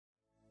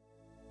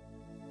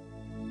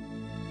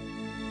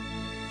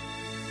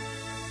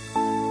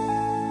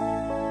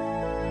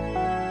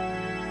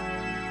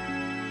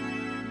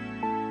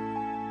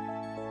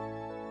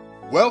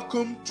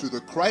Welcome to the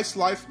Christ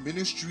Life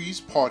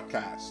Ministries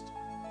podcast.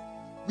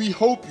 We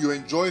hope you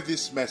enjoy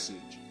this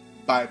message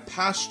by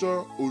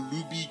Pastor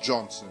Olubi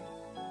Johnson.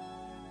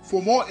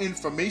 For more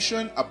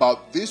information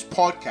about this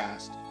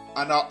podcast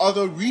and our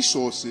other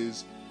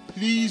resources,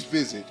 please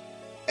visit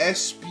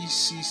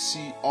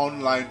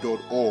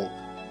spcconline.org.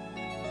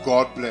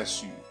 God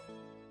bless you.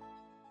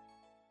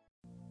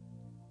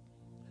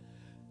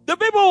 The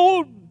people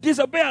who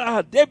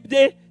disobey,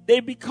 they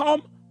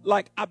become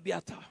like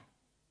Abiathar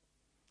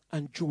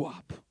and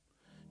Joab.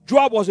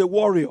 Joab was a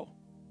warrior.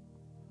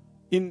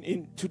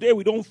 In today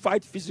we don't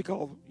fight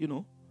physical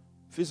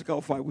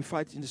fight. We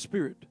fight in the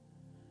spirit.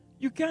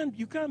 You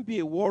can't be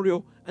a warrior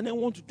and then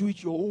want to do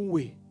it your own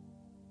way.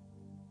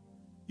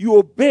 You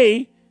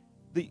obey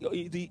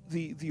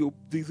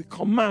the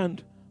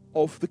command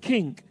of the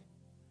King,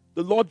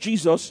 the Lord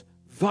Jesus,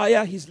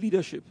 via his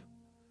leadership.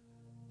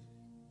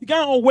 You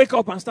can't all wake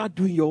up and start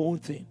doing your own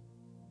thing.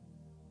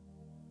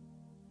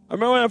 I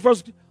remember when I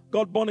first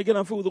got born again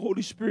and filled with the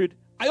Holy Spirit,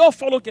 I all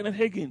followed Kenneth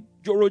Hagin,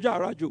 Joroja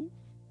Arajo,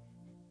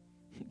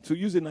 to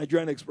use a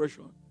Nigerian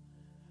expression.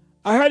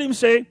 I heard him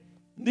say,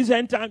 this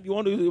end time, you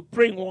want to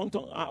pray in 1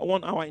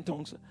 hour in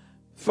tongues.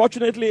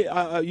 Fortunately,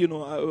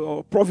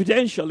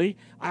 providentially,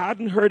 I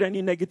hadn't heard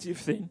any negative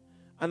thing.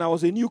 And I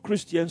was a new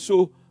Christian,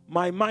 so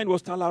my mind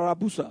was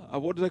talarabusa.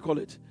 What do they call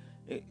it?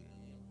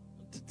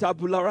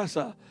 Tabula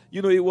rasa.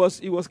 It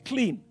was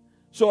clean.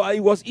 So it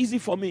was easy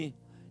for me.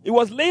 It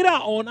was later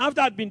on,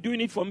 after I'd been doing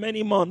it for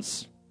many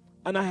months,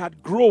 and I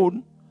had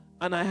grown,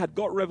 and I had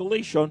got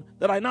revelation,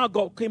 that I now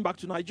came back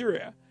to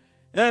Nigeria.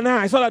 And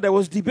I saw that there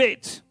was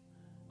debate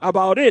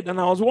about it,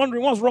 and I was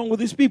wondering what's wrong with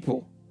these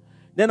people.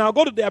 Then I'll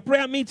go to their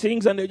prayer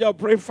meetings, and they just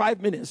pray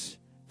 5 minutes,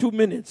 2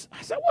 minutes.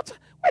 I said,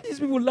 where these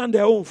people learn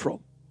their own from?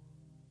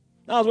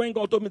 That was when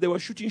God told me they were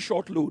shooting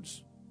short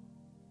loads.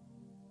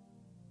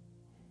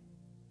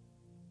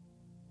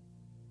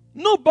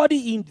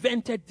 Nobody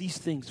invented these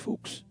things,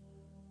 folks.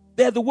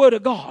 They're the word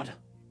of God.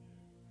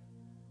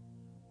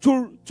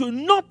 To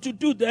not to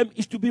do them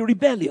is to be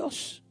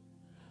rebellious.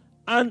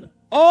 And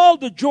all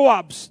the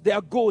Joabs, they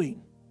are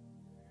going.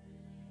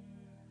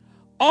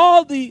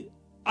 All the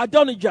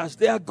Adonijahs,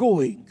 they are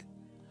going.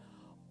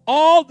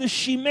 All the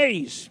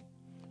Shimeis.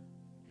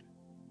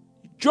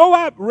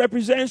 Joab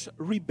represents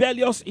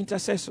rebellious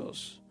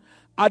intercessors.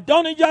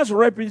 Adonijahs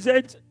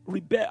represent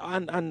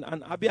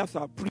and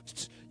Abiathar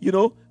priests.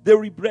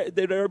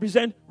 They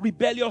represent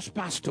rebellious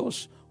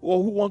pastors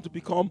or who want to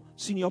become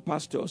senior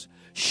pastors.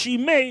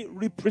 Shimei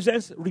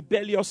represents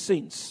rebellious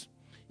saints.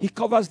 He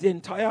covers the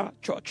entire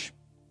church.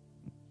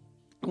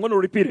 I'm going to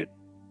repeat it.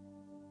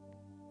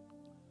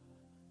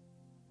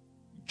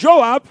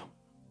 Joab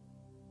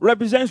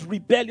represents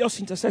rebellious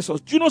intercessors.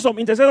 Do you know some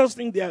intercessors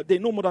think they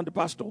know more than the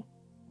pastor?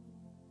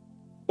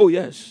 Oh,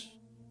 yes.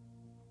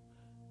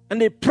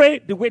 And they pray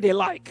the way they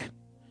like.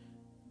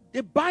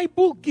 The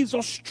Bible gives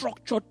us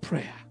structured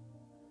prayer.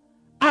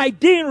 I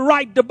didn't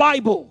write the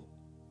Bible.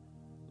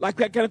 Like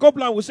Ken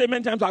Copeland will say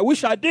many times, I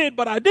wish I did,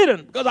 but I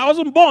didn't, because I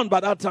wasn't born by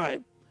that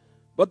time.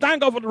 But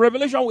thank God for the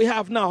revelation we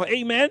have now.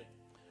 Amen.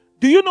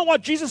 Do you know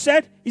what Jesus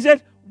said? He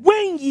said,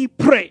 when ye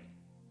pray,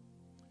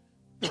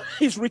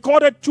 it's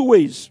recorded 2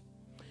 ways.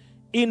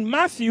 In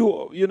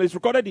Matthew, it's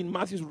recorded in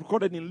Matthew, it's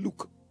recorded in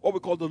Luke, what we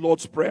call the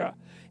Lord's Prayer.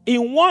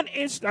 In one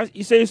instance,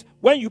 he says,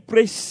 when you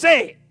pray,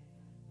 say.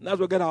 And that's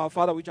what we get our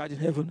Father which art in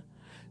heaven.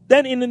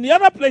 Then in the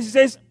other place, he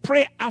says,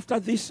 pray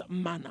after this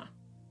manner.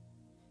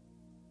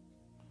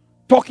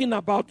 Talking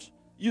about,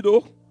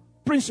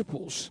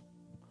 principles.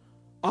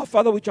 Our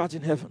Father which art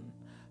in heaven,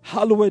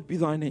 hallowed be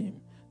thy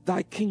name.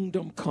 Thy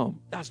kingdom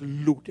come. That's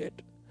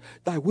loaded.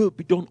 Thy will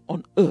be done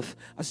on earth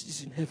as it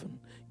is in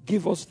heaven.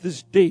 Give us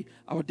this day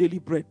our daily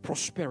bread,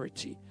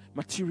 prosperity,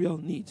 material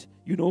needs.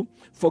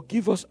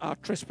 Forgive us our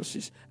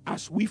trespasses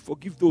as we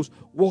forgive those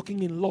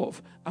walking in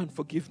love and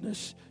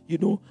forgiveness.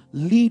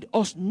 Lead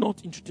us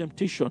not into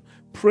temptation,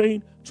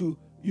 praying to,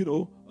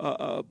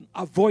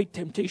 avoid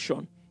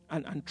temptation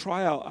and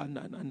trial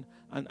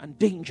and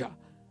danger.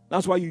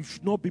 That's why you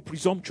should not be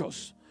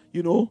presumptuous,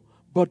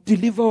 but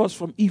deliver us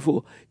from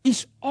evil.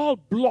 It's all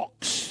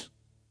blocks.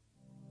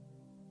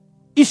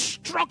 It's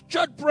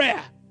structured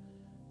prayer.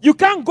 You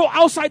can't go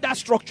outside that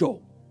structure.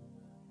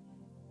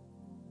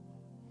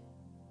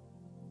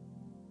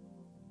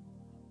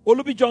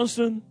 Olubi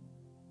Johnson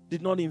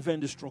did not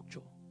invent the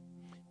structure.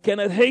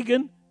 Kenneth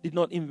Hagin did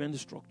not invent the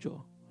structure.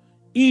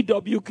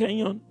 E.W.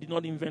 Kenyon did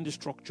not invent the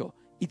structure.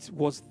 It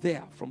was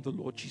there from the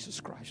Lord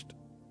Jesus Christ.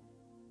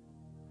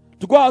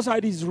 To go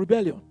outside is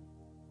rebellion.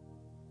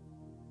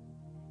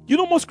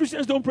 Most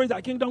Christians don't pray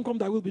thy kingdom come,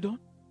 thy will be done.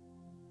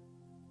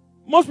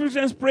 Most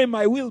Christians pray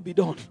my will be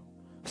done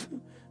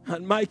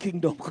and my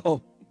kingdom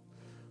come.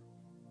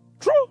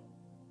 True.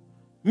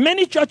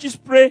 Many churches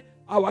pray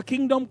our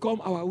kingdom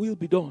come, our will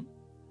be done.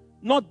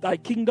 Not thy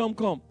kingdom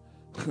come.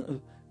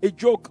 A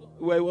joke,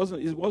 well,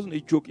 it wasn't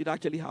a joke, it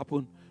actually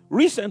happened.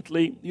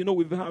 Recently,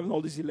 we've been having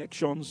all these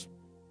elections.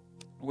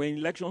 We're in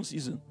election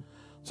season.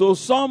 So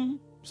some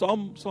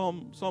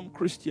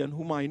Christian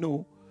whom I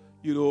know,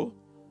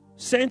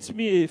 sent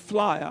me a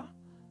flyer,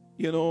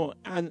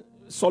 and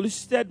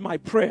solicited my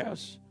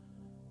prayers.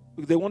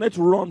 They wanted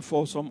to run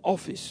for some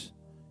office,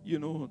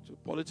 to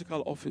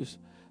political office.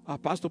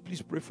 Pastor,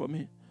 please pray for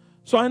me.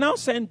 So I now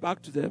sent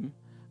back to them.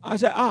 I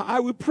said, I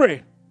will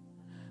pray.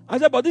 I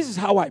said, but this is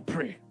how I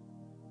pray.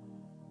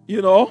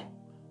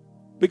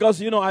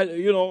 Because,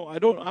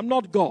 I'm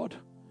not God.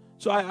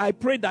 So I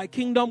pray thy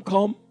kingdom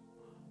come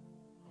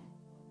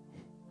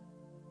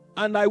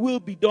and thy will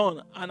be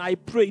done. And I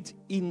prayed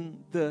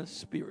in the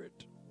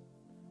spirit.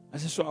 I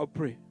said, so I'll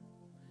pray.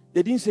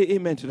 They didn't say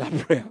amen to that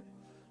prayer.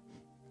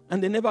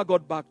 And they never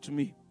got back to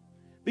me.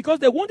 Because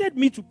they wanted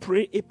me to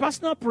pray a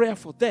personal prayer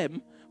for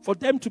them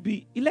to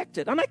be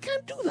elected. And I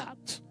can't do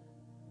that.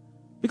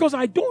 Because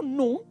I don't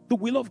know the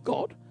will of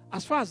God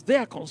as far as they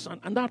are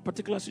concerned in that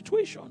particular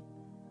situation.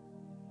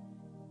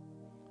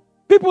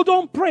 People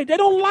don't pray. They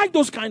don't like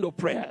those kind of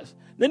prayers.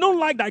 They don't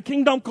like thy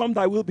kingdom come,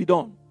 thy will be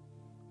done.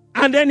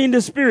 And then in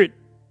the spirit.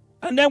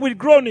 And then with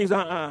groanings.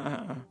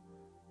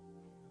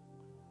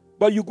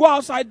 But you go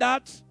outside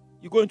that,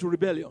 you go into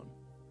rebellion.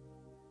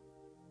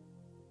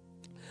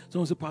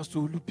 Someone said, Pastor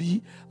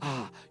Olubi,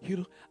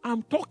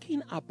 I'm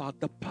talking about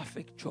the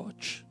perfect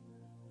church.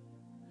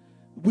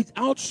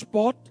 Without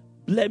spot,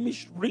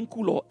 blemish,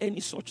 wrinkle, or any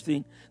such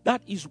thing.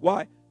 That is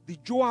why the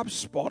Joab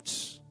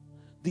spots,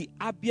 the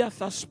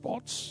Abiathar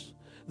spots,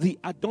 the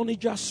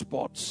Adonijah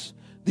spots,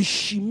 the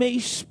Shimei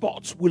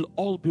spots will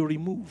all be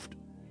removed.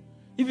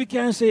 If you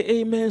can't say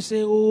amen,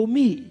 say, oh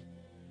me.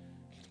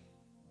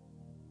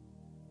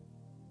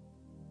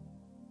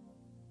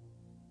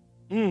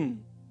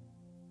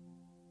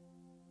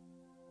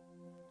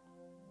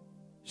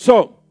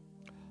 So,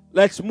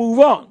 let's move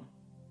on.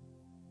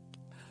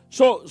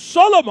 So,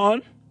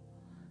 Solomon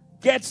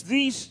gets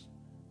these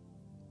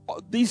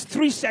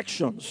three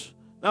sections.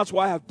 That's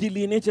why I have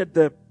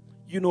delineated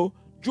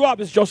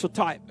Joab is just a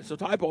type. It's a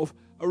type of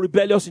a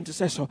rebellious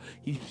intercessor.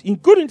 He's a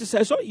good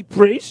intercessor. He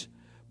prays,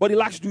 but he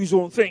likes to do his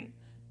own thing.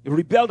 He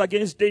rebelled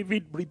against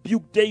David,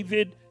 rebuked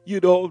David.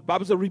 The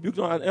Bible says rebuked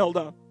an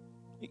elder.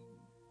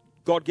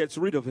 God gets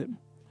rid of him.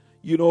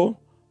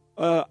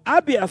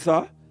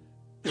 Abiathar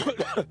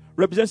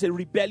represents a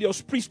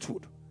rebellious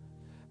priesthood.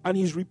 And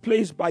he's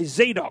replaced by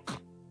Zadok.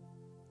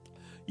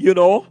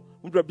 Who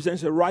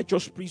represents a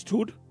righteous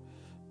priesthood.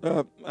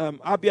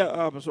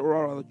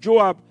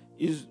 Joab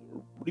is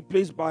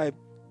replaced by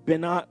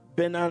Benaiah,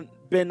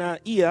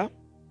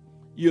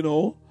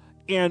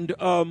 and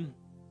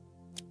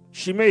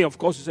Shimei, of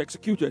course, is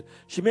executed.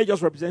 Shimei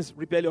just represents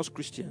rebellious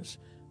Christians.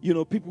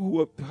 People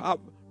who have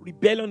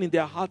rebellion in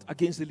their heart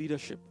against the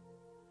leadership.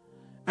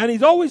 And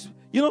it's always,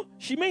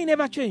 Shimei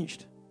never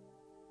changed.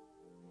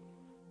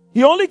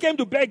 He only came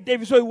to beg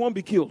David so he won't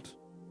be killed.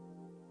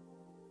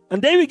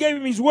 And David gave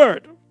him his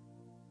word.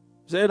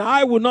 He said,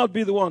 I will not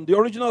be the one, the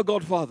original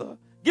Godfather.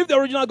 Give the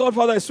original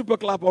Godfather a super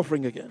clap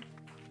offering again.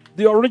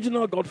 The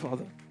original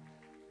Godfather.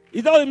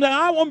 He told him that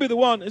I won't be the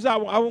one. He said, I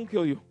won't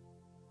kill you.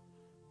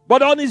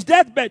 But on his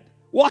deathbed,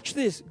 watch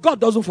this. God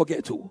doesn't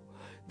forget who.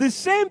 The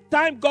same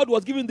time God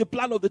was giving the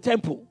plan of the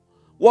temple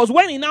was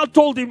when he now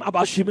told him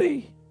about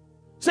Shimei.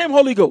 Same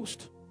Holy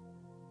Ghost.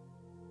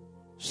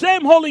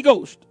 Same Holy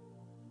Ghost.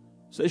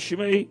 Says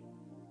Shimei.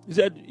 He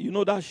said, you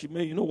know that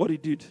Shimei, you know what he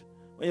did?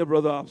 When your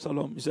brother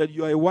Absalom, he said,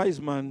 you are a wise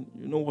man,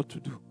 you know what to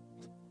do.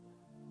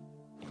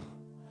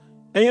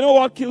 And you know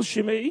what kills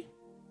Shimei?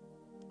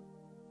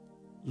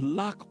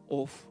 Lack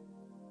of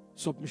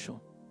submission.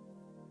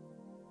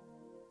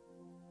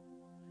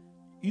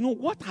 You know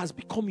what has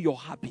become your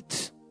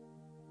habit?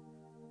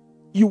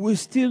 You will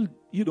still,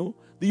 the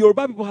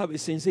Yoruba people have a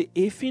saying, say,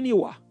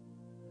 Efiniwa,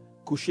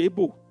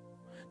 Koshebo.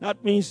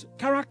 That means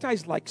character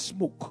is like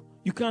smoke.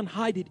 You can't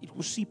hide it, it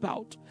will seep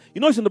out.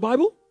 It's in the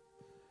Bible?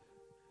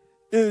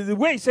 The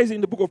way it says in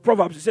the book of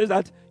Proverbs, it says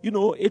that,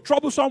 a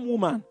troublesome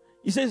woman,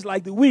 he says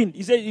like the wind,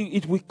 he says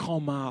it will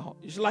come out.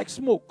 It's like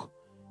smoke.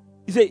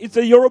 He says it's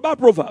a Yoruba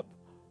proverb.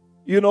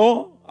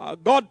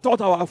 God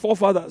taught our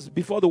forefathers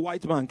before the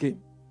white man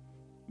came.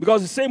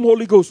 Because the same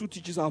Holy Ghost who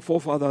teaches our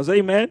forefathers,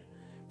 amen?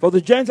 For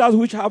the Gentiles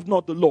which have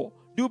not the law,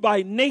 do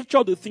by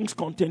nature the things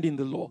contained in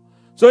the law.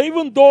 So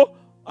even though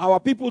our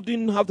people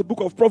didn't have the book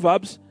of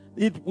Proverbs,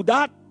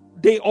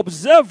 they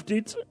observed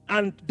it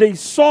and they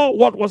saw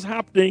what was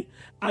happening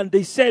and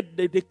they said,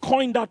 they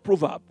coined that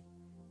proverb.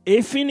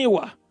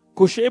 Efiniwa,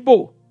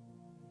 koshebo.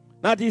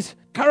 That is,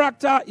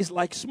 character is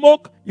like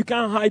smoke, you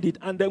can't hide it.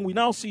 And then we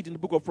now see it in the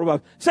book of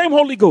Proverbs. Same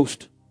Holy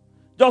Ghost,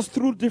 just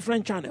through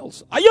different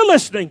channels. Are you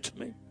listening to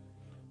me?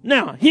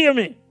 Now, hear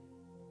me.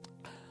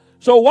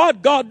 So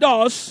what God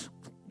does,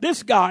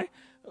 this guy,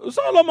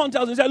 Solomon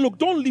tells him, he said, look,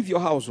 don't leave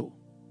your household.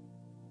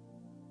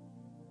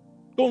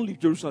 Don't leave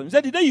Jerusalem. He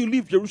said, the day you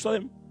leave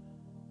Jerusalem,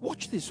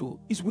 watch this,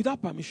 it's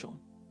without permission.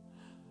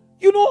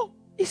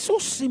 It's so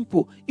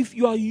simple. If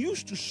you are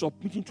used to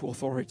submitting to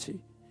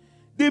authority,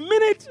 the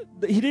minute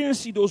he didn't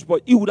see those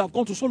boys, he would have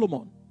gone to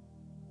Solomon.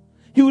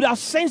 He would have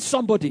sent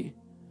somebody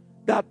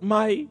that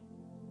my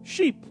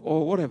sheep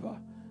or whatever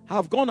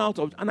have gone out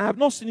of, and I have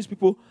not seen these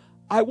people.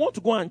 I want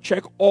to go and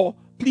check, or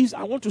please,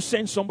 I want to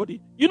send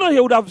somebody. He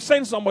would have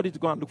sent somebody to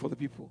go and look for the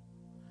people.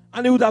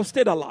 and he would have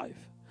stayed alive.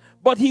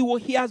 But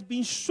he has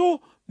been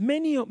so,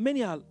 many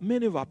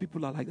of our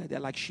people are like that. They're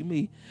like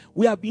Shimei.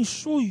 We have been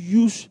so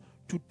used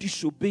to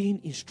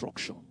disobeying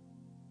instruction.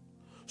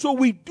 So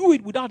we do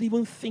it without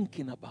even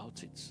thinking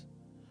about it.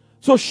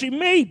 So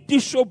Shimei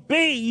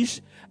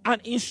disobeys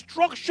an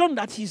instruction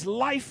that his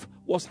life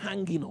was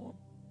hanging on.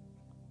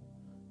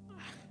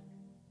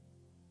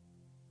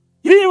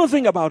 He didn't even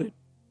think about it.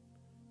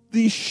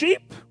 The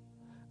sheep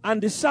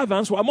and the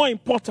servants were more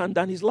important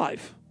than his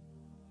life.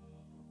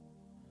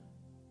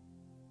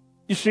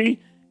 You see,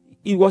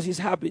 it was his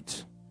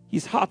habit.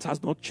 His heart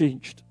has not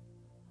changed.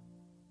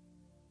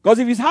 Because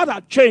if his heart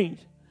had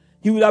changed,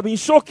 he would have been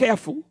so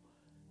careful.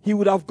 He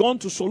would have gone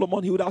to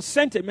Solomon. He would have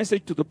sent a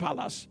message to the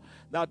palace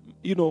that,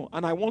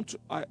 and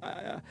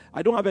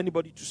I don't have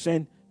anybody to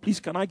send. Please,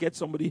 can I get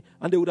somebody?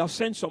 And they would have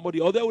sent somebody,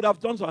 or they would have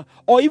done something.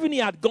 Or even he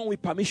had gone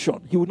with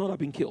permission, he would not have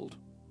been killed.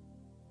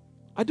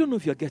 I don't know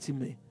if you're getting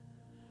me.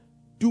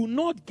 Do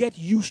not get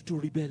used to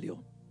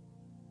rebellion.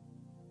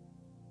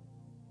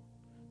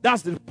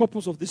 That's the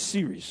purpose of this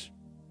series.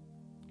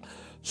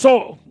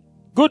 So,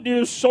 good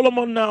news,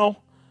 Solomon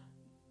now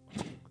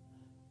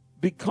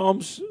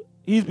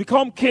he's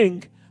become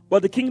king,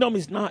 but the kingdom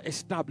is now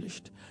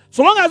established.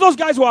 So long as those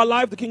guys were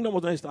alive, the kingdom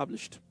was not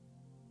established.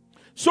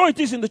 So it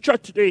is in the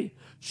church today.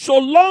 So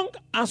long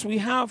as we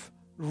have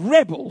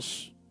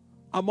rebels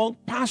among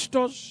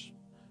pastors,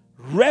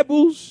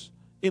 rebels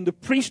in the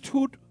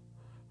priesthood,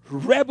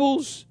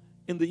 rebels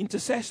in the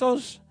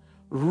intercessors,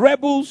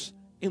 rebels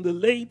in the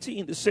laity,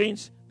 in the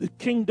saints, the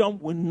kingdom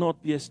will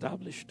not be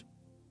established.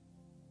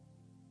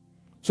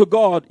 So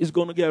God is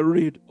going to get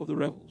rid of the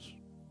rebels.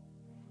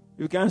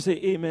 You can't say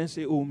amen,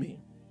 say oh me.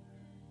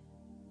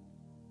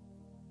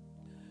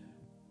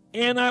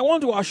 And I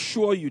want to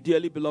assure you,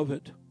 dearly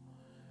beloved,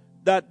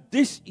 that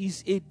this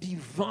is a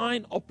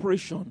divine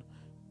operation.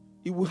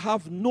 It will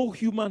have no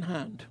human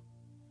hand.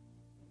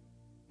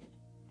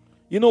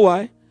 You know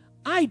why?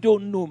 I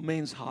don't know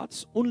men's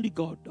hearts. Only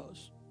God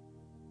does.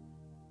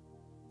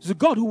 It's a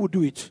God who will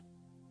do it.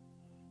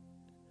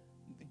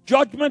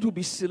 Judgment will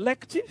be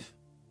selective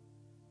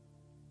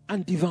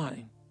and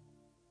divine.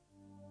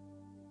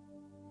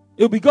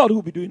 It will be God who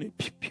will be doing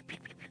it.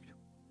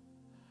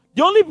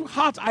 The only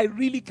heart I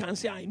really can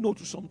say I know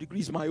to some degree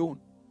is my own.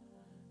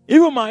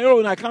 Even my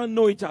own, I can't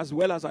know it as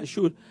well as I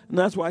should. And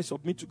that's why I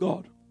submit to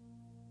God.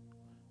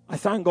 I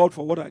thank God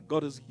for what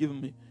God has given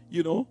me,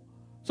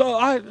 So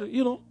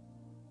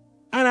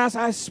and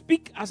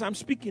as I'm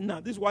speaking now,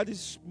 this is why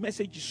this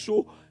message is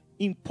so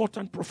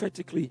important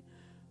prophetically.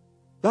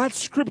 That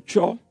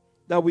scripture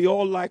that we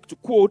all like to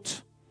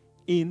quote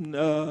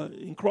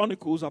in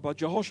Chronicles about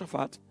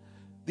Jehoshaphat,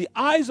 the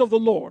eyes of the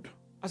Lord,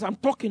 as I'm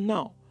talking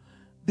now,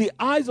 the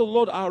eyes of the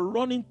Lord are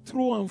running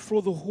through and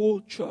through the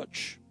whole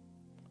church.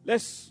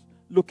 Let's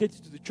locate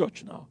it to the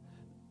church now.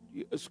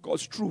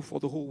 It's true for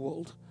the whole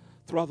world,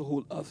 throughout the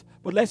whole earth.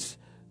 But let's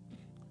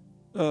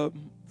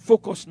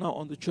focus now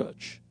on the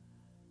church.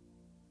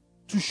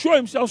 To show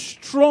himself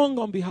strong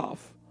on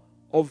behalf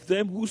of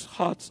them whose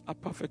hearts are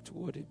perfect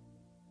toward him.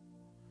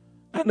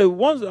 And the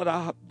ones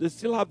that they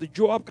still have the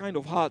Joab kind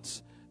of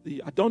hearts,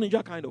 the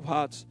Adonijah kind of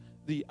hearts,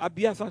 the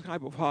Abiathar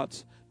type of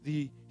hearts,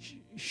 the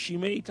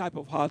Shimei type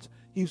of hearts,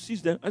 he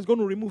sees them and is going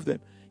to remove them.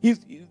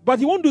 But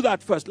he won't do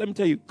that first. Let me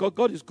tell you,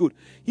 God is good.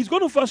 He's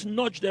going to first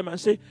nudge them and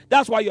say,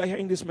 that's why you are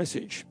hearing this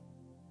message.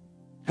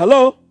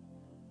 Hello?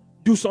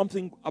 Do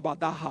something about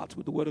that heart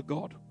with the word of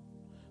God.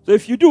 So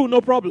if you do,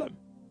 no problem.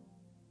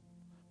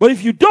 But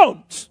if you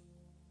don't,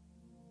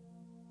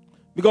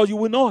 because you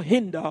will not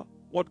hinder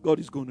what God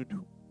is going to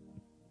do.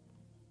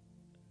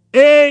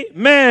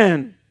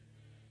 Amen.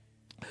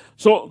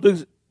 Oh,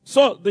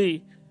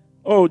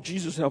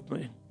 Jesus help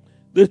me.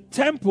 The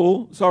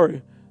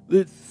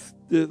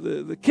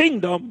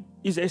kingdom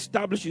is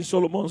established in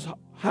Solomon's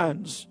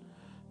hands.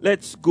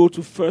 Let's go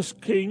to 1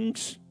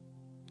 Kings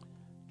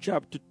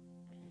chapter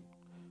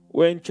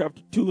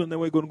 2, and then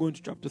we're going to go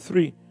into chapter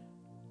 3.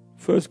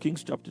 1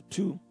 Kings chapter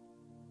 2.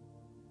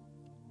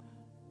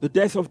 The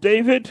death of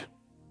David.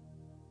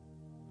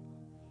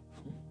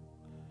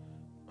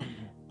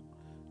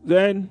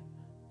 Then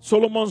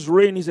Solomon's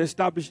reign is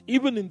established.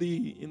 Even in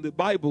the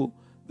Bible,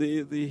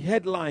 the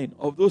headline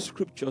of those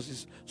scriptures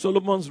is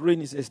Solomon's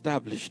reign is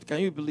established.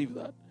 Can you believe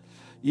that?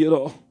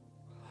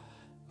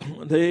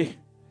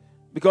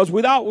 Because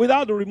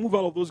without the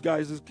removal of those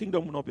guys, the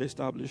kingdom will not be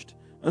established.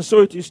 And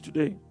so it is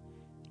today.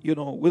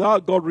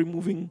 Without God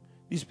removing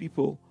these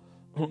people.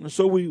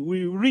 So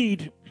we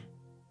read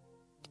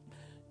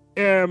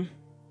in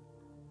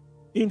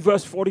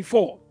verse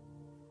 44.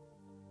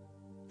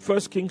 1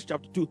 Kings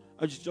chapter 2.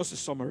 Just a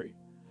summary.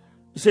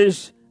 It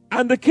says,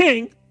 and the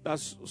king,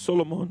 that's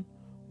Solomon,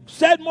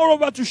 said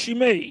moreover to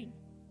Shimei,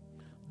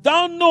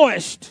 thou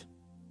knowest,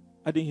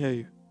 I didn't hear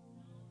you,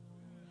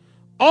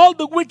 all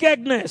the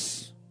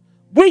wickedness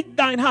with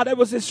thine heart. There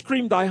was a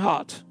scream, thy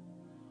heart.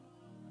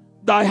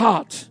 Thy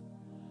heart.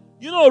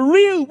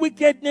 Real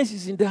wickedness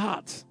is in the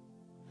heart.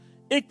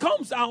 It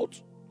comes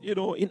out,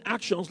 in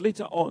actions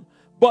later on.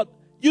 But,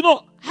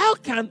 how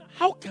can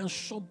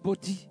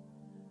somebody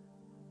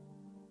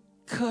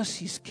curse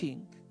his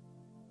king.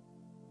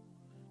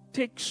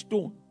 Take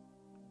stone,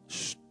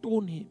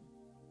 stone him.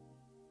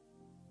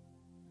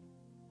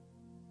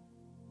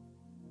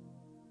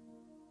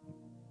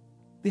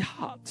 The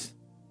heart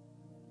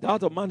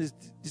of man is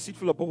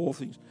deceitful above all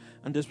things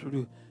and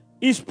desperately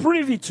is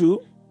privy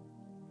to.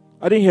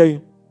 I didn't hear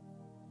you.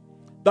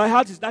 Thy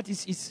heart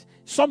is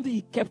something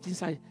he kept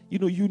inside. You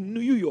know,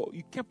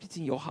 you kept it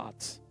in your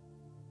heart.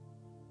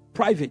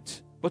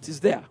 Private, but it's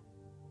there.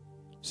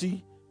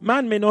 See,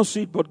 man may not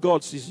see it, but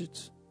God sees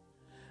it.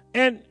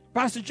 And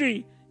Pastor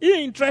G, you're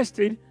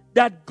interested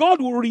that God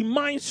will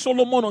remind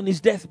Solomon on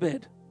his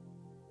deathbed.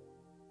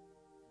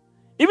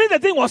 Even the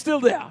thing was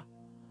still there,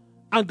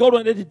 and God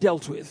already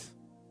dealt with.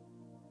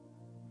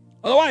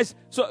 Otherwise,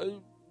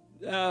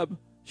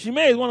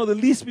 Shimei is one of the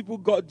least people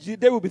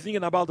they will be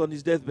thinking about on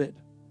his deathbed.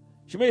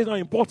 Shimei is not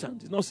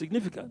important, it's not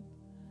significant.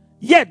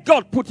 Yet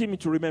God put him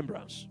into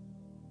remembrance.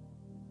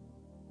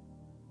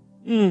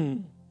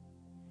 You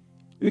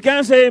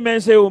can't say amen,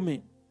 say oh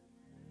me.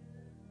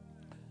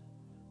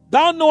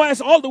 Thou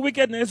knowest all the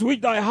wickedness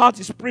which thy heart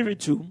is privy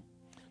to,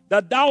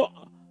 that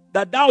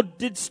thou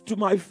didst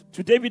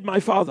to David my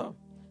father.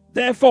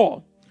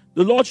 Therefore,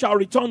 the Lord shall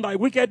return thy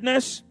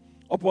wickedness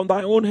upon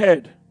thy own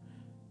head.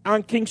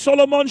 And King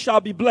Solomon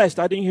shall be blessed.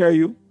 I didn't hear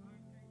you.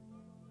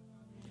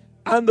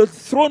 And the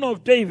throne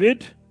of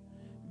David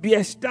be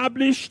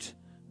established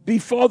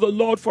before the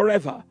Lord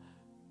forever.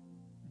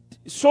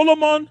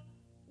 Solomon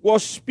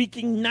was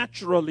speaking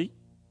naturally,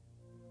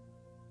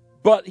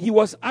 but he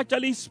was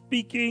actually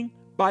speaking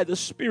by the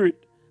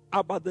Spirit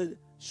about the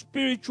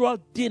spiritual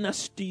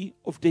dynasty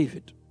of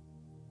David,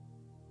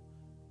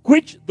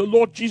 which the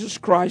Lord Jesus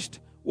Christ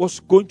was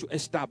going to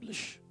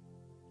establish.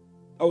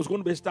 That was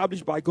going to be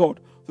established by God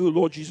through the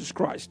Lord Jesus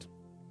Christ.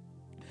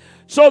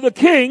 So the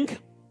king,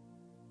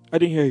 I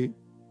didn't hear you,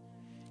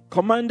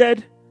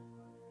 commanded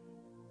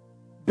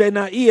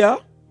Benaiah,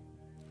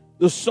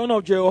 the son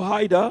of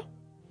Jehoiada,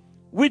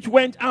 which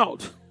went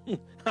out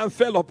and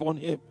fell upon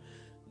him.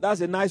 That's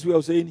a nice way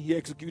of saying he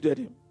executed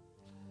him.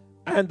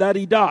 And that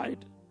he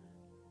died.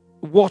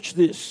 Watch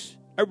this.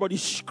 Everybody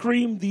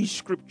scream these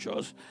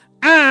scriptures.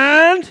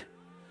 And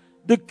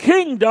the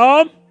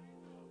kingdom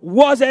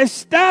was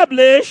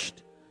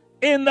established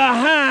in the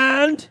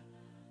hand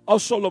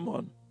of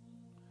Solomon.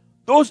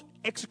 Those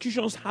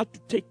executions had to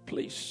take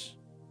place,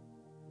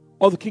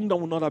 or the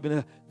kingdom would not have been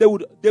there.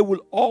 There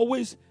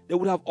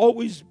would have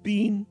always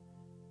been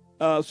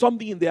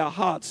something in their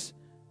hearts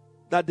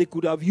that they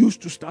could have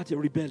used to start a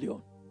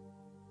rebellion.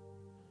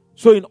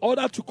 So in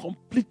order to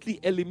completely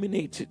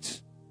eliminate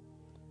it,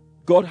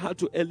 God had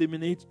to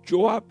eliminate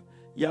Joab.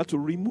 He had to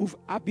remove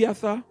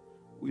Abiathar.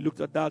 We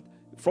looked at that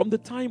from the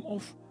time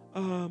of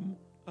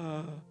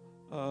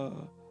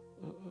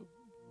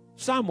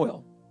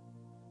Samuel.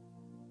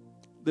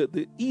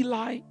 The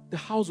Eli, the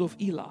house of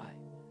Eli,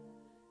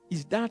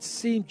 is that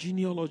same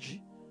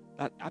genealogy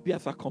that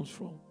Abiathar comes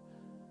from.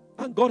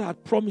 And God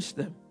had promised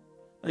them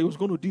that he was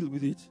going to deal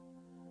with it.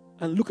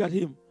 And look at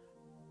him.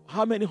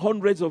 How many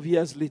hundreds of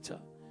years later?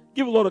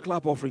 Give a lot of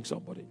clap offering,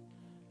 somebody.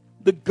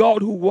 The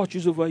God who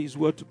watches over his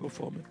word to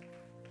perform it.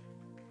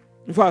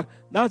 In fact,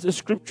 that's a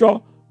scripture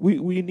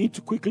we need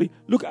to quickly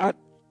look at.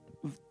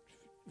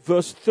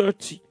 Verse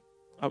 30.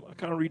 I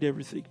can't read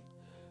everything,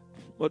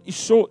 but it's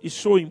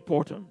so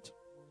important.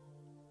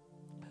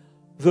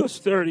 Verse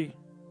 30.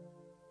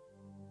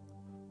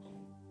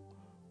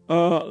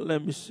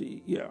 Let me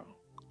see. Yeah.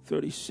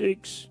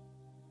 36.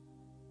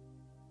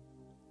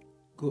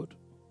 Good.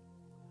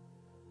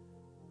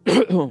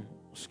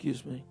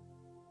 Excuse me.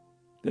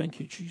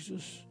 Thank you,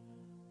 Jesus.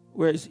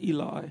 Where is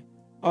Eli?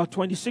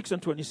 26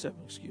 and 27,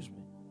 excuse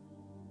me.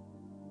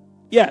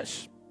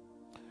 Yes.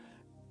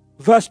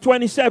 Verse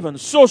 27.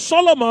 So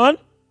Solomon,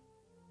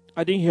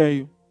 I didn't hear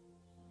you,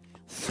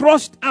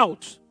 thrust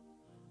out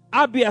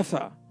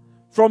Abiathar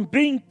from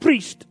being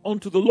priest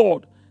unto the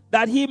Lord,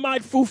 that he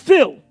might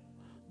fulfill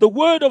the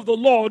word of the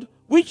Lord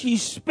which he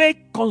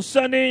spake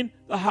concerning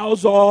the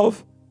house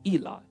of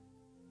Eli.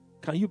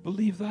 Can you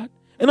believe that?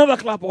 Another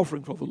clap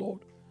offering for the Lord.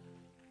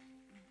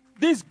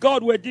 This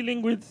God we're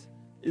dealing with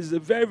is a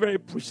very, very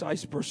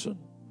precise person.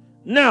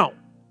 Now,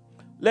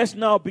 let's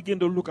now begin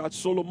to look at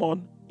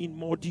Solomon in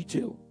more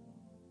detail.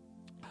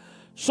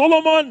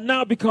 Solomon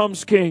now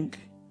becomes king,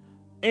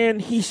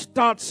 and he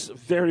starts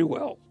very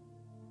well.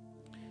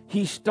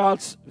 He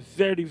starts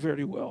very,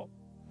 very well.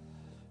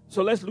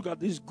 So let's look at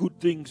these good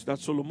things that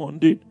Solomon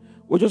did.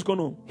 We're just going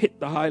to hit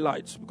the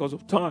highlights because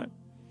of time.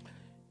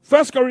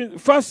 First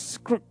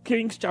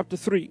Kings chapter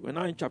 3. We're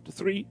now in chapter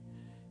 3,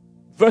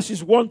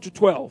 verses 1 to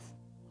 12.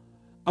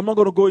 I'm not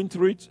going to go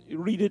into it,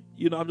 read it.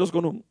 I'm just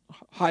going to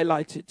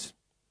highlight it.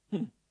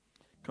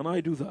 Can I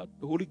do that?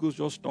 The Holy Ghost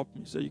just stopped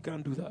me. Said you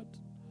can't do that.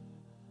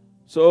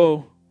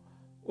 So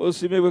we'll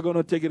see. Maybe we're going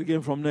to take it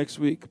again from next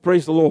week.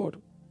 Praise the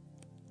Lord.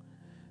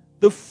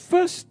 The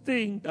first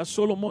thing that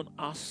Solomon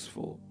asks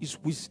for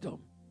is wisdom.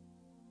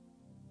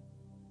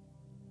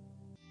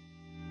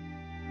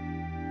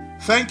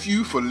 Thank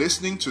you for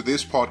listening to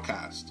this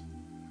podcast.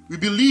 We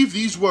believe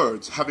these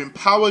words have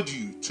empowered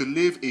you to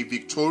live a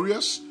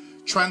victorious,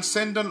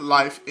 transcendent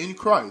life in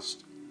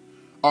Christ.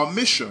 Our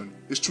mission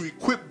is to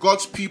equip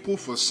God's people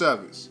for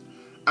service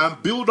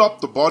and build up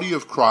the body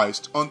of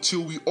Christ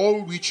until we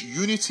all reach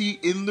unity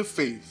in the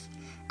faith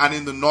and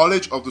in the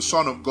knowledge of the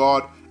Son of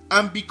God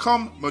and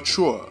become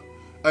mature,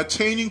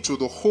 attaining to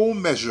the whole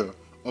measure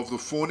of the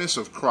fullness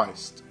of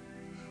Christ.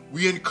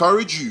 We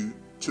encourage you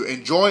to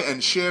enjoy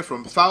and share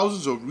from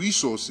thousands of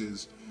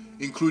resources,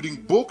 including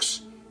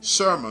books,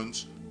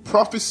 sermons,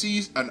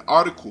 prophecies, and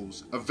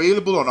articles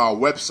available on our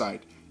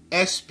website,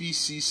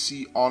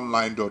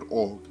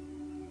 spcconline.org.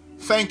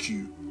 Thank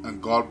you,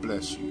 and God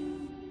bless you.